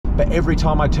but every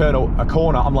time I turn a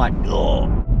corner, I'm like, oh.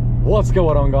 What's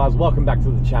going on, guys? Welcome back to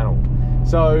the channel.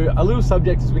 So a little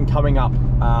subject has been coming up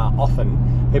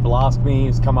often. People ask me,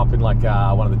 it's come up in like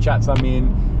one of the chats I'm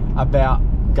in, about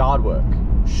guard work.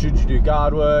 Should you do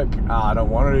guard work? I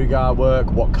don't want to do guard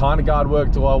work. What kind of guard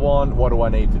work do I want? What do I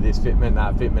need for this fitment,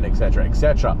 that fitment, etc.,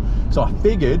 etc. So I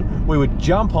figured we would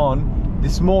jump on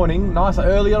this morning, nice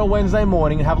early on a Wednesday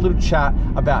morning, and have a little chat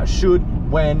about should,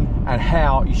 when, and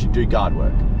how you should do guard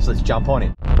work. So let's jump on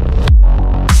in.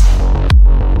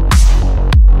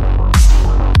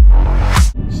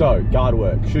 So, guard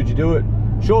work, should you do it?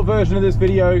 Short version of this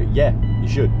video, yeah, you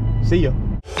should. See ya.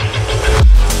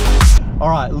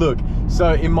 All right, look,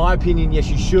 so in my opinion, yes,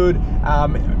 you should.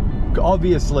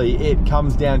 Obviously, it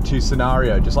comes down to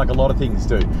scenario, just like a lot of things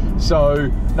do. So,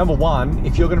 number one,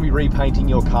 if you're gonna be repainting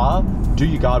your car, do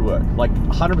your guard work. Like,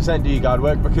 100% do your guard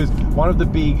work, because one of the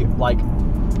big, like,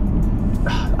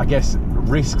 I guess,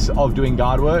 risks of doing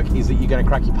guard work is that you're gonna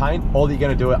crack your paint, or that you're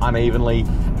gonna do it unevenly,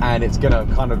 and it's gonna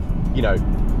kind of, you know,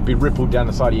 be rippled down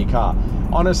the side of your car.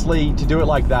 Honestly, to do it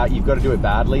like that, you've got to do it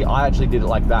badly. I actually did it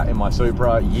like that in my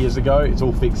Supra years ago. It's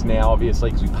all fixed now, obviously,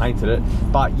 because we painted it.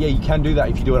 But yeah, you can do that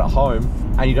if you do it at home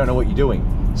and you don't know what you're doing.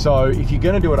 So if you're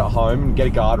going to do it at home and get a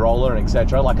guard roller and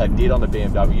etc., like I did on the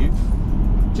BMW,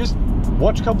 just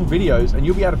watch a couple videos and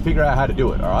you'll be able to figure out how to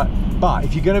do it, all right? But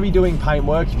if you're going to be doing paint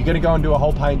work, if you're going to go and do a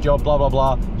whole paint job, blah, blah,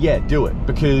 blah, yeah, do it.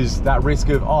 Because that risk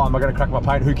of, oh, am I going to crack my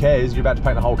paint? Who cares? You're about to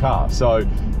paint the whole car. So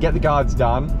get the guards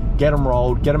done, get them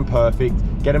rolled, get them perfect,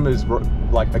 get them as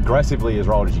like aggressively as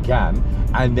rolled as you can,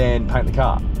 and then paint the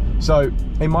car. So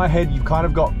in my head, you've kind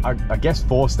of got, I guess,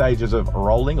 4 stages of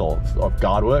rolling or of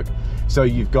guard work. So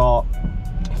you've got,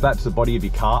 if that's the body of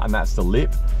your car and that's the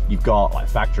lip, you've got like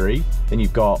factory, then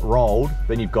you've got rolled,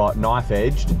 then you've got knife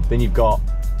edged, then you've got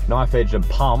knife edged and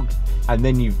pumped, and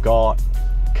then you've got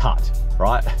cut,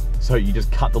 right? So you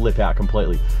just cut the lip out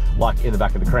completely, like in the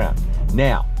back of the crown.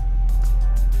 Now,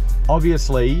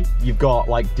 obviously, you've got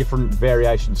like different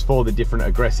variations for the different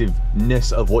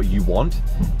aggressiveness of what you want,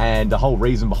 and the whole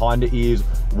reason behind it is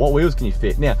what wheels can you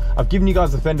fit. Now, I've given you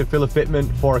guys the fender filler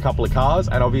fitment for a couple of cars,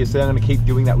 and obviously I'm going to keep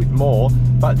doing that with more,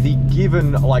 but the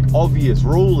given like obvious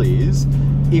rule is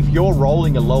if you're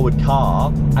rolling a lowered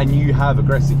car and you have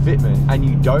aggressive fitment and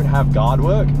you don't have guard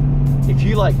work, if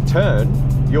you like turn,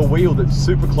 your wheel that's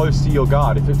super close to your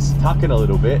guard, if it's tucking a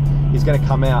little bit, is going to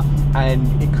come out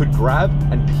and it could grab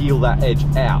and peel that edge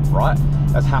out, right?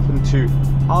 That's happened to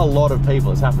a lot of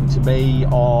people. It's happened to me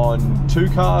on 2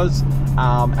 cars,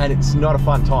 and it's not a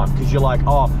fun time because you're like,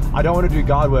 oh, I don't want to do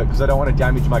guard work because I don't want to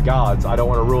damage my guards. I don't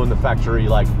want to ruin the factory,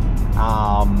 like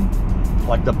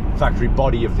the factory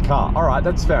body of the car. All right,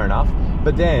 that's fair enough.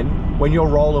 But then when you're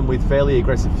rolling with fairly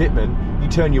aggressive fitment, you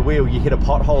turn your wheel, you hit a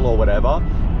pothole or whatever,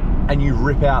 and you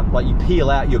rip out, like you peel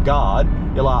out your guard,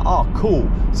 you're like, oh, cool.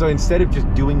 So instead of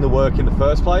just doing the work in the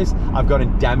first place, I've gone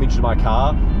and damaged my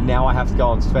car. Now I have to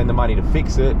go and spend the money to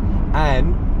fix it.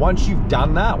 And once you've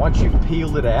done that, once you've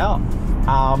peeled it out,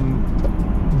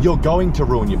 you're going to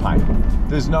ruin your paint.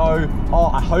 There's no,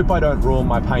 oh, I hope I don't ruin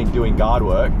my paint doing guard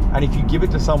work. And if you give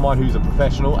it to someone who's a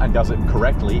professional and does it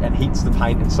correctly and heats the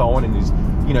paint and so on, and is,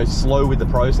 you know, slow with the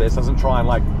process, doesn't try and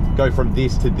like go from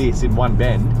this to this in one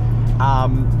bend,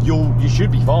 you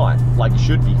should be fine. Like, you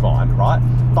should be fine, right?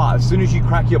 But as soon as you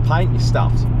crack your paint, you're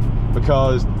stuffed,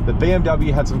 because the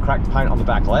BMW had some cracked paint on the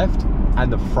back left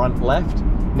and the front left.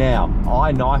 Now,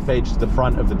 I knife edged the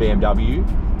front of the BMW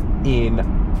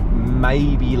in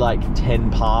maybe like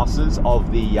 10 passes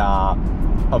of the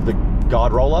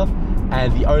guard roller,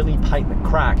 and the only paint that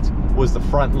cracked was the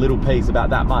front little piece, about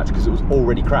that much, because it was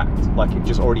already cracked. Like, it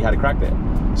just already had a crack there.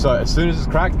 So as soon as it's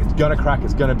cracked, it's gonna crack,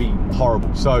 it's gonna be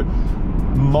horrible. So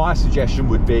my suggestion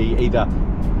would be either,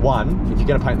 1, if you're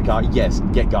gonna paint the car, yes,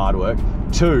 get guard work.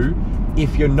 2,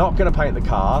 if you're not gonna paint the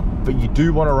car, but you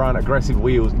do wanna run aggressive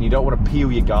wheels and you don't wanna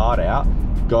peel your guard out,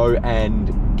 go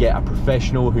and get a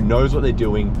professional who knows what they're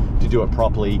doing to do it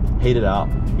properly, heat it up,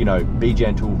 you know, be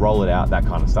gentle, roll it out, that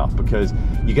kind of stuff, because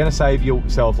you're gonna save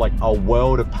yourself like a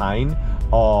world of pain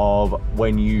of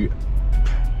when you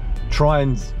try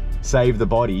and save the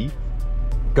body,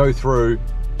 go through,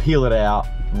 peel it out,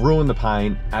 ruin the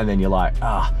paint, and then you're like,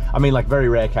 ah. I mean, like, very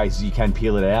rare cases you can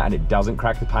peel it out and it doesn't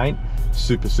crack the paint.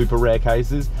 Super rare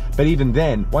cases. But even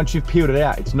then, once you've peeled it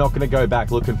out, it's not gonna go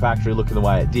back looking factory, looking the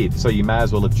way it did. So you may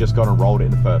as well have just gone and rolled it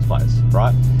in the first place,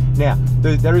 right? Now,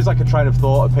 there is like a train of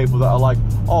thought of people that are like,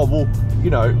 oh, well, you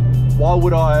know, why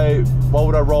would I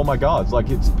roll my guards? Like,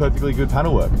 it's perfectly good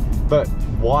panel work. But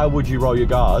why would you roll your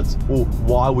guards? Or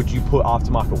why would you put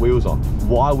aftermarket wheels on?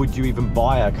 Why would you even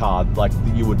buy a car like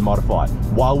that you would modify?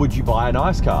 Why would you buy a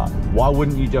nice car? Why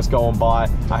wouldn't you just go and buy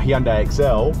a Hyundai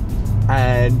Excel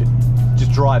and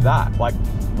just drive that? Like,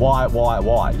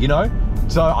 why, you know?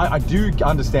 So I do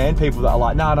understand people that are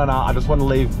like, no, I just want to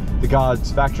leave the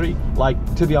guards factory. Like,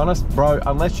 to be honest, bro,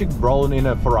 unless you're rolling in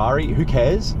a Ferrari, who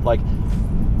cares? Like,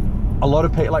 a lot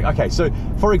of people, like, okay, so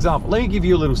for example, let me give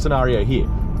you a little scenario here.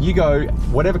 You go,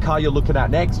 whatever car you're looking at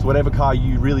next, whatever car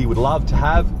you really would love to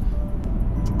have,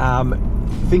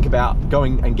 think about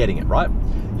going and getting it, right?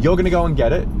 You're gonna go and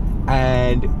get it,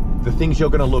 and the things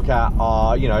you're gonna look at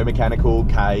are, you know, mechanical,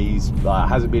 Ks,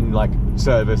 has it been like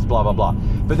serviced, blah, blah, blah.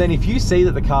 But then if you see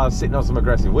that the car's sitting on some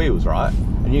aggressive wheels, right?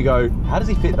 And you go, how does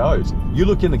he fit those? You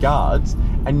look in the guards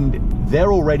and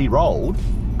they're already rolled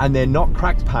and they're not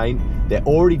cracked paint, they're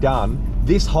already done.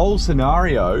 This whole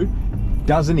scenario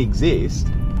doesn't exist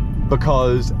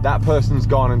because that person's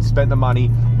gone and spent the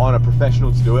money on a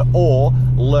professional to do it, or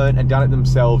learned and done it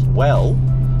themselves well.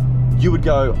 You would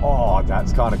go, oh,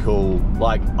 that's kind of cool.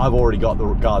 Like, I've already got the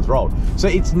guards rolled. So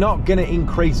it's not gonna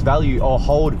increase value or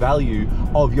hold value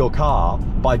of your car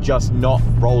by just not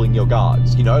rolling your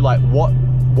guards. You know, like what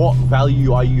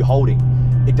value are you holding?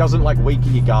 It doesn't like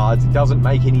weaken your guards. It doesn't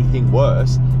make anything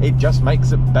worse. It just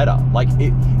makes it better. Like,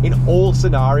 in all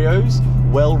scenarios,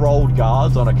 well-rolled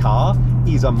guards on a car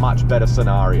is a much better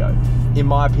scenario. In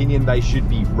my opinion, they should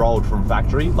be rolled from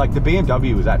factory. Like, the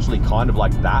BMW was actually kind of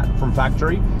like that from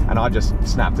factory, and I just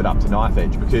snapped it up to knife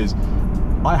edge because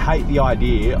I hate the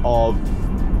idea of,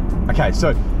 okay,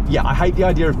 so yeah, I hate the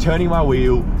idea of turning my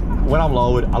wheel when I'm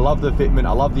lowered. I love the fitment,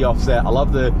 I love the offset, I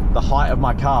love the height of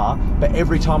my car, but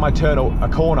every time I turn a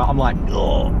corner, I'm like,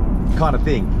 ugh, kind of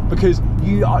thing, because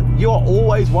you're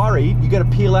always worried you're going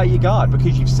to peel out your guard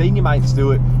because you've seen your mates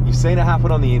do it, you've seen it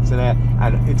happen on the internet,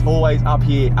 and it's always up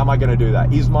here, am I going to do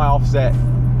that? Is my offset,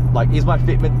 like, is my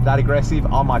fitment that aggressive?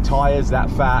 Are my tires that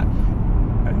fat?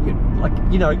 Like,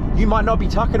 you know, you might not be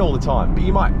tucking all the time, but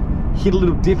you might hit a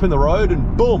little dip in the road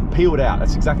and boom, peeled out.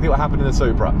 That's exactly what happened in the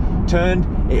Supra. Turned,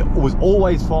 it was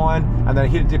always fine, and then it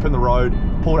hit a dip in the road,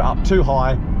 pulled it up too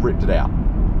high, ripped it out.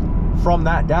 From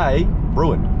that day,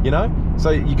 ruined, you know? So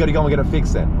you got to go and get it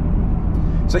fixed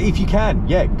then. So if you can,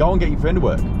 yeah, go and get your fender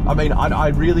work. I mean, I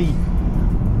really,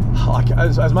 like,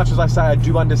 as much as I say I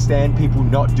do understand people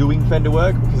not doing fender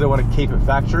work because they want to keep it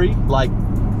factory, like,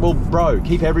 well, bro,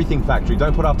 keep everything factory.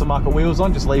 Don't put aftermarket wheels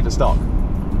on, just leave it stock,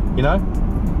 you know?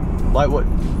 Like,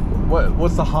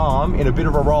 what's the harm in a bit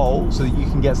of a roll so that you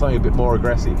can get something a bit more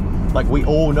aggressive? Like, we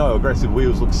all know aggressive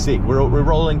wheels look sick. We're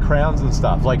rolling crowns and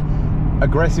stuff. Like,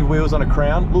 aggressive wheels on a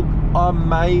crown look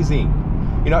amazing.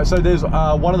 You know, so there's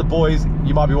one of the boys,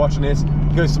 you might be watching this,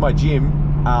 he goes to my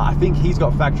gym. I think he's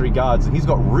got factory guards, and he's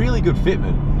got really good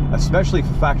fitment, especially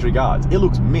for factory guards. It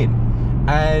looks mint.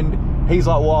 And he's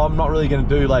like, well, I'm not really going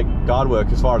to do like guard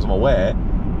work as far as I'm aware,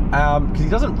 because he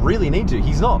doesn't really need to.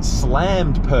 He's not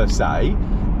slammed per se,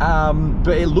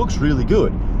 but it looks really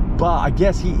good. But I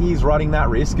guess he is running that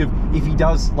risk of, if he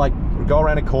does like go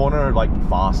around a corner like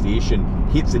fast-ish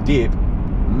and hits a dip,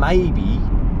 maybe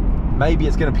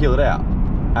it's going to peel it out.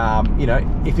 You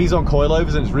know, if he's on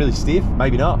coilovers and it's really stiff,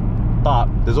 maybe not, but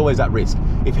there's always that risk.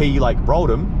 If he like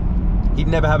rolled him, he'd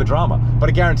never have a drama. But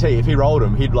I guarantee if he rolled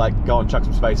him, he'd like go and chuck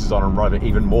some spacers on and ride it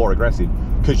even more aggressive,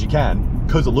 because you can,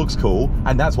 because it looks cool.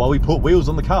 And that's why we put wheels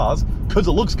on the cars, because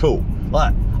it looks cool.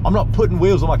 Like, I'm not putting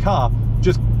wheels on my car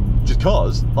just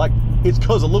cause, like, it's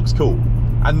because it looks cool.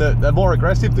 And the more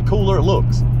aggressive, the cooler it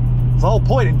looks. It's the whole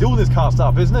point in doing this car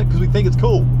stuff, isn't it? Because we think it's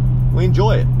cool, we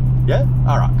enjoy it. Yeah,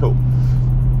 all right, cool.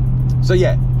 So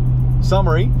yeah,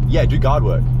 summary, yeah, do guard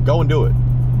work, go and do it.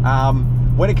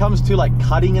 When it comes to like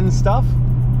cutting and stuff,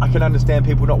 I can understand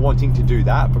people not wanting to do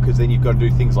that, because then you've got to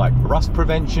do things like rust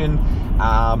prevention,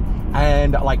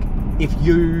 and like if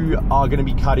you are going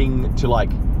to be cutting to like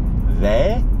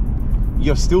there,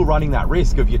 you're still running that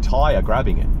risk of your tire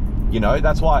grabbing it. You know,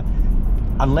 that's why,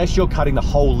 unless you're cutting the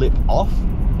whole lip off,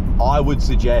 I would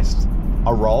suggest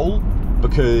a roll,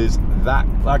 because that,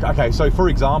 like, okay, so for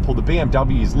example, the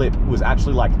BMW's lip was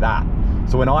actually like that.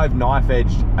 So when I've knife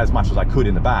edged as much as I could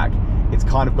in the back, it's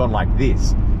kind of gone like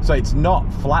this. So it's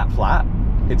not flat,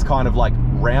 it's kind of like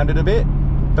rounded a bit,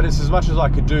 but it's as much as I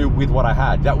could do with what I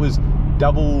had. That was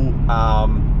double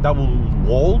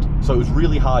walled, so it was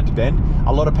really hard to bend.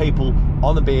 A lot of people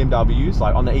on the BMWs,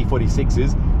 like on the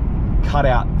E46s, cut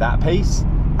out that piece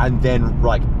and then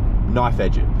like knife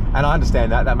edge it. And I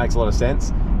understand that makes a lot of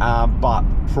sense. but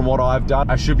from what I've done,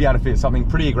 I should be able to fit something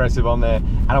pretty aggressive on there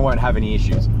and I won't have any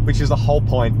issues, which is the whole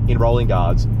point in rolling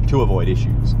guards, to avoid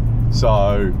issues.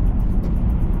 So,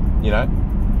 you know,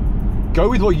 go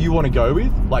with what you want to go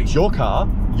with. Like, it's your car,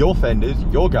 your fenders,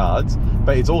 your guards,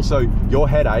 but it's also your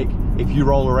headache if you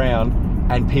roll around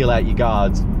and peel out your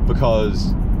guards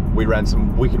because we ran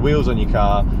some wicked wheels on your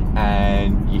car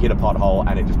and you hit a pothole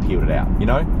and it just peeled it out, you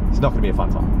know? It's not gonna be a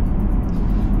fun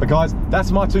time. But guys,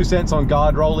 that's my 2 cents on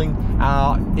guard rolling.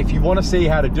 If you wanna see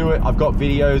how to do it, I've got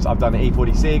videos, I've done the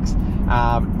E46.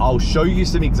 I'll show you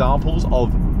some examples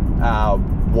of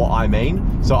what I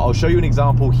mean. So I'll show you an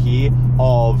example here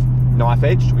of knife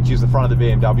edged, which is the front of the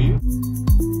BMW.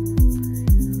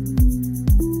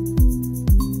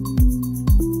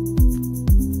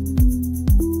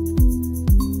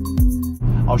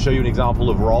 I'll show you an example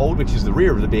of rolled, which is the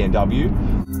rear of the BMW.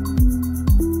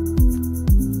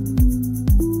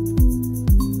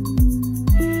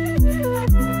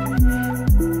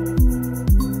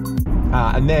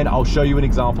 And then I'll show you an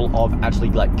example of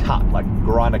actually like cut, like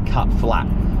grinder cut flat.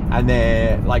 And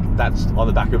then like that's on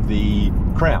the back of the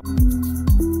crown.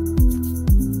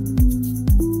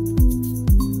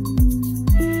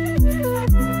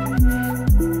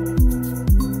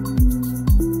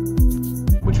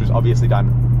 Obviously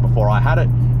done before I had it.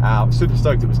 Super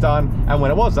stoked it was done, and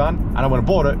when it was done and I went and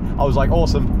bought it, I was like,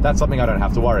 awesome, that's something I don't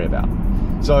have to worry about.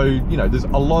 So, you know, there's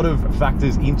a lot of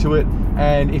factors into it,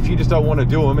 and if you just don't want to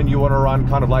do them and you want to run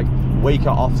kind of like weaker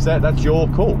offset, that's your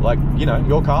call. Like, you know,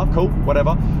 your car, cool,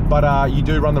 whatever. But you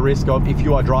do run the risk of, if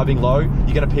you are driving low,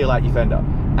 you're going to peel out your fender.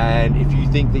 And if you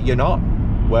think that you're not,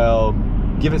 well,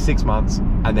 give it 6 months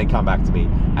and then come back to me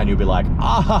and you'll be like,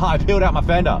 I peeled out my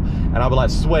fender. And I'll be like,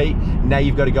 sweet, now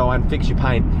you've got to go and fix your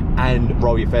paint and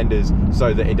roll your fenders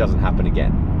so that it doesn't happen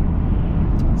again.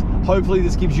 Hopefully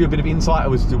this gives you a bit of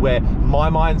insight as to where my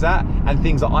mind's at and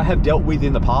things that I have dealt with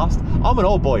in the past. I'm an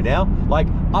old boy now. Like,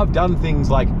 I've done things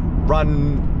like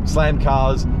run slammed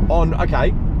cars on,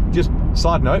 okay, just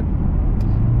side note,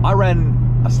 I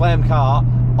ran a slammed car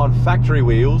on factory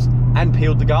wheels and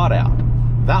peeled the guard out.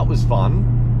 That was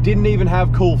fun. Didn't even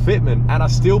have cool fitment and I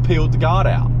still peeled the guard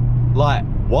out. Like,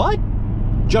 what?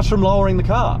 Just from lowering the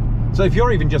car. So if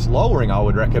you're even just lowering, I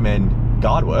would recommend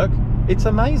guard work. It's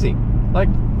amazing. Like,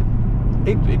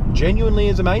 it genuinely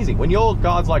is amazing. When your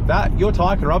guard's like that, your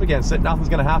tire can rub against it, nothing's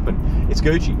gonna happen. It's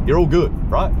Gucci, you're all good,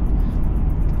 right?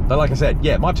 But like I said,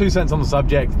 yeah, my 2 cents on the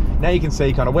subject. Now you can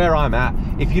see kind of where I'm at.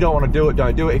 If you don't want to do it,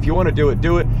 don't do it. If you want to do it,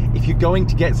 do it. If you're going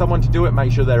to get someone to do it,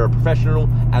 make sure they're a professional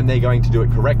and they're going to do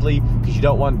it correctly, because you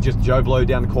don't want just Joe Blow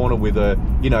down the corner with a,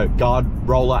 you know, guard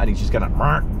roller and he's just going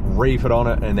to reef it on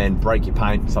it and then break your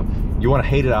paint. So you want to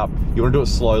heat it up. You want to do it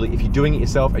slowly. If you're doing it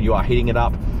yourself and you are heating it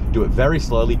up, do it very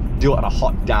slowly. Do it on a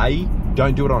hot day.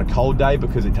 Don't do it on a cold day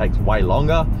because it takes way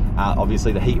longer.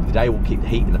 Obviously, the heat of the day will keep the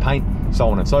heat in the paint, so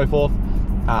on and so forth.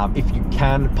 If you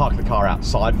can, park the car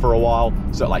outside for a while,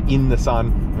 so like in the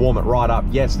sun, warm it right up.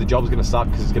 Yes, the job's gonna suck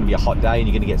because it's gonna be a hot day and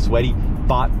you're gonna get sweaty,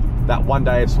 but that 1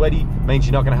 day of sweaty means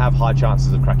you're not gonna have high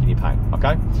chances of cracking your paint,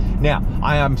 okay? Now,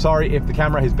 I am sorry if the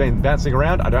camera has been bouncing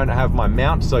around. I don't have my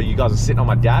mount, so you guys are sitting on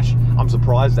my dash. I'm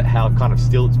surprised at how kind of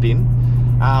still it's been.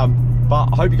 But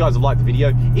I hope you guys have liked the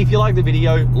video. If you like the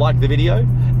video,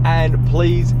 and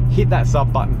please hit that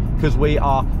sub button, because we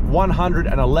are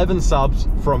 111 subs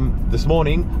from this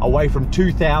morning away from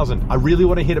 2,000. I really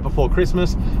want to hit it before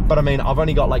Christmas, but I mean, I've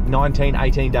only got like 19,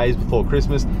 18 days before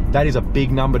Christmas. That is a big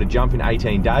number to jump in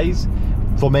 18 days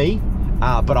for me,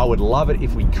 but I would love it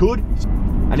if we could.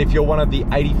 And if you're one of the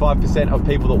 85% of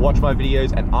people that watch my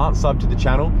videos and aren't subbed to the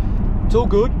channel, it's all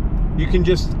good. You can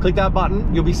just click that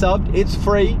button, you'll be subbed. It's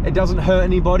free, it doesn't hurt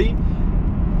anybody,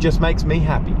 just makes me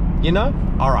happy, you know?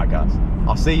 All right, guys,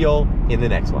 I'll see y'all in the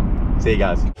next one. See you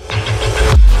guys.